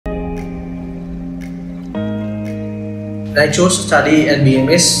I chose to study at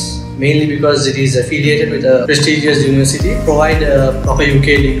BMS mainly because it is affiliated with a prestigious university, provide a proper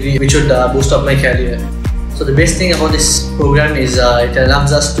UK degree which would boost up my career. So the best thing about this program is it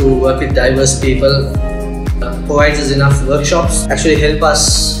allows us to work with diverse people, provides us enough workshops, actually help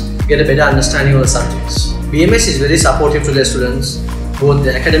us get a better understanding of the subjects. BMS is very supportive to their students, both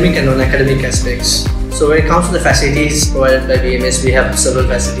the academic and non-academic aspects. So when it comes to the facilities provided by BMS, we have several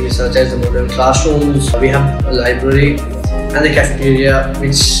facilities such as the modern classrooms, we have a library and the cafeteria,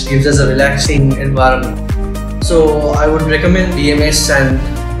 which gives us a relaxing environment. So I would recommend BMS and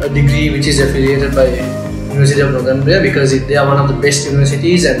a degree which is affiliated by University of Northumbria because they are one of the best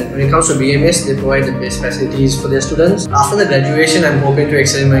universities, and when it comes to BMS, they provide the best facilities for their students. After the graduation, I'm hoping to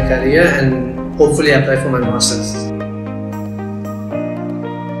excel in my career and hopefully apply for my masters.